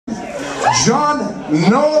Jon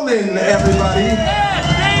Nolan, everybody.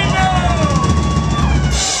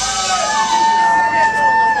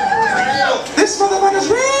 This motherfucker's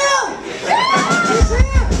real! He's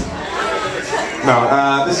real!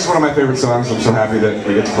 No, this is one of my favorite songs. I'm so happy that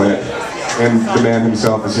we get to play it. And the man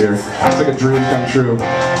himself is here. It's like a dream come true.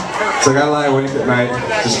 It's like I lie awake at night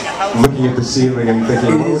just looking at the ceiling and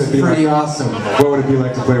thinking, what would it be pretty like? Awesome. What would it be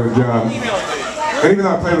like to play with Jon? And even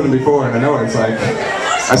though I played with him before and I know what it's like,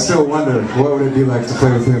 I still wonder, what would it be like to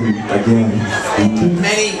play with him again?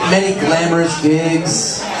 Many glamorous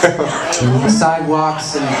gigs,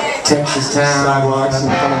 sidewalks in Texas town. Sidewalks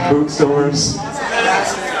and boot stores.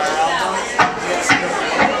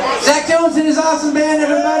 Zach Jones and his awesome band,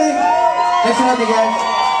 everybody. Thanks for having me, guys.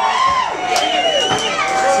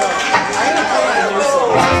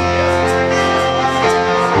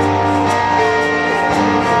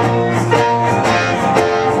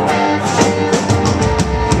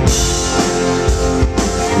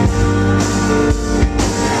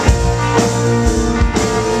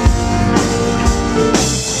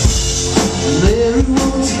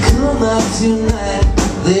 Tonight,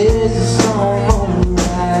 there's a storm on the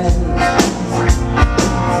rise.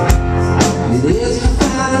 It is to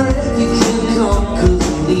find a refuge and come, 'cause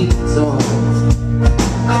we need it all.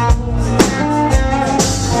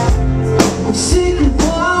 I'm sick of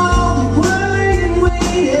all the worry and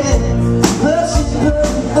waiting. Hush's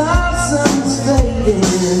perfect thoughts, sun's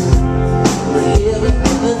fading. We're giving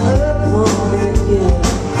up on it again,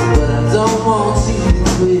 but I don't want you to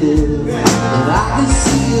quit it. And I can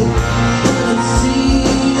see you.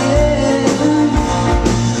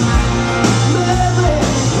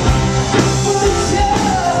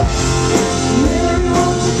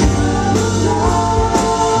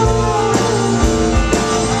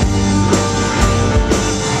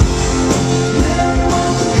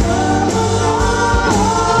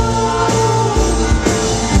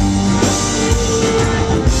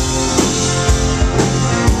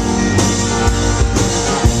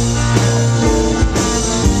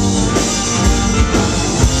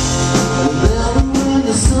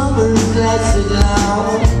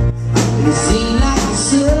 It seems like the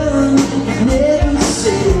sun never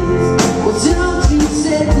sets. Well, don't you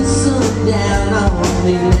set the sun down on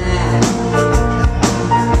me now.